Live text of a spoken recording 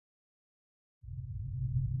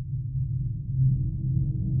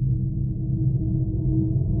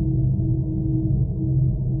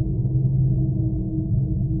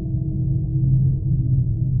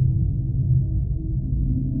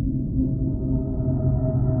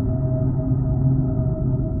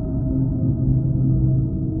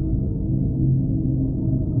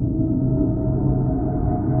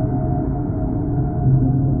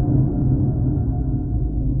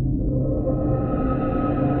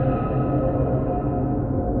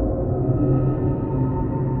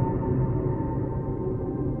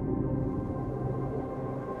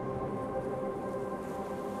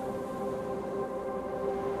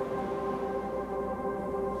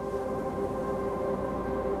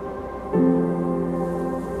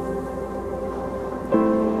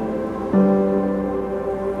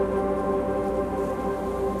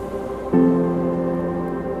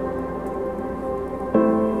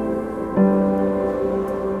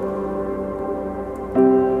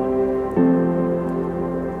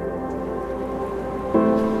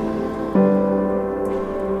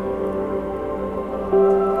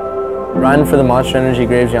riding for the Monster Energy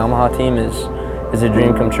Graves Yamaha team is a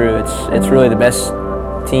dream come true. It's really the best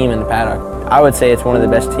team in the paddock. I would say it's one of the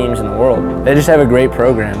best teams in the world. They just have a great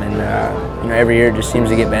program, and you know, every year it just seems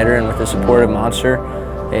to get better. And with the support of Monster,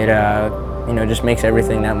 it you know, just makes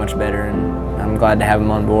everything that much better. And I'm glad to have them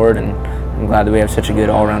on board, and I'm glad that we have such a good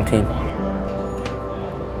all-around team.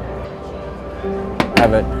 I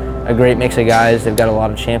have a great mix of guys. They've got a lot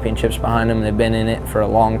of championships behind them. They've been in it for a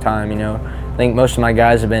long time. You know, I think most of my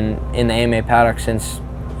guys have been in the AMA paddock since,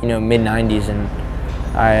 you know, mid-90s, and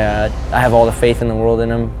I have all the faith in the world in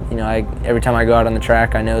them. You know, every time I go out on the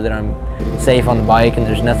track, I know that I'm safe on the bike and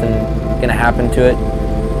there's nothing going to happen to it.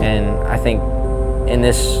 And I think in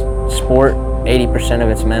this sport, 80% of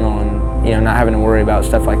it's mental, and you know, not having to worry about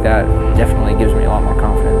stuff like that definitely gives me a lot more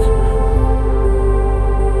confidence.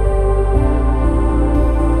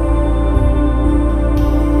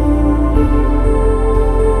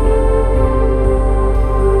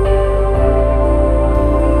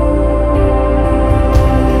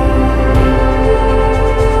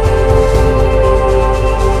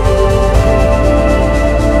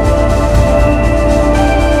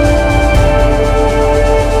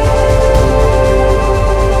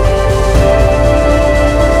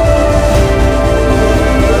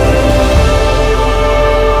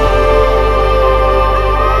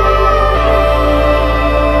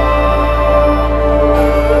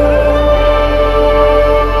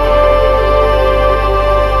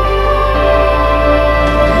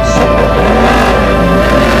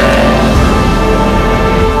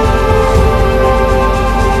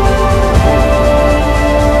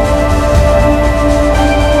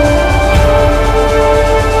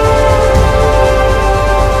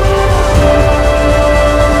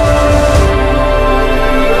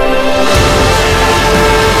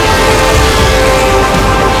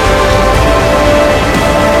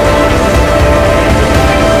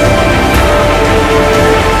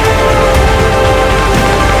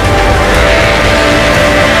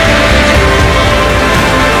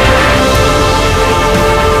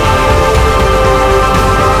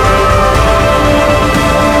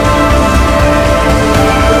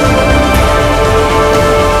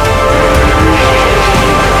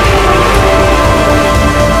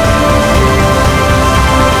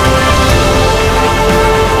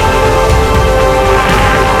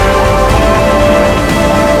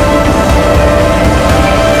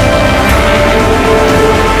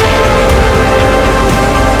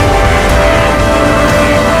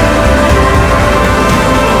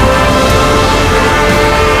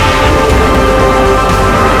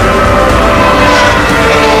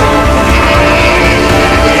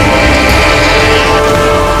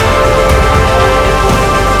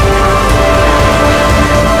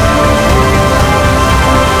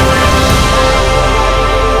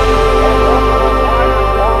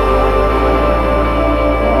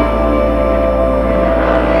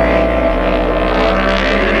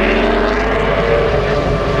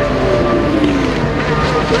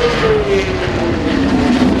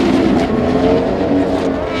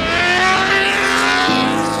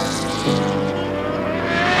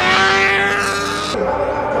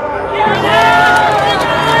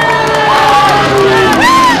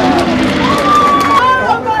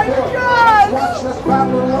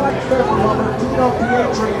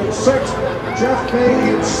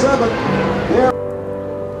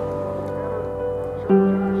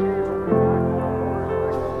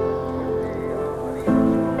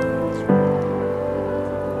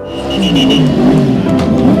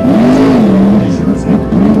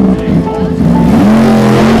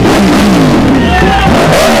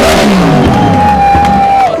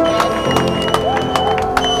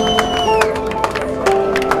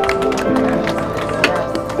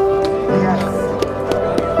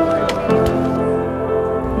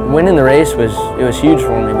 Winning the race was huge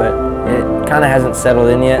for me, but it kind of hasn't settled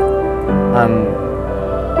in yet. You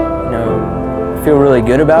know, I feel really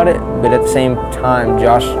good about it, but at the same time,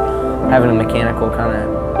 Josh having a mechanical kind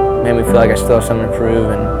of made me feel like I still have something to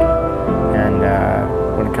prove, and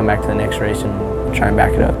want to come back to the next race and try and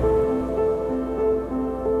back it up.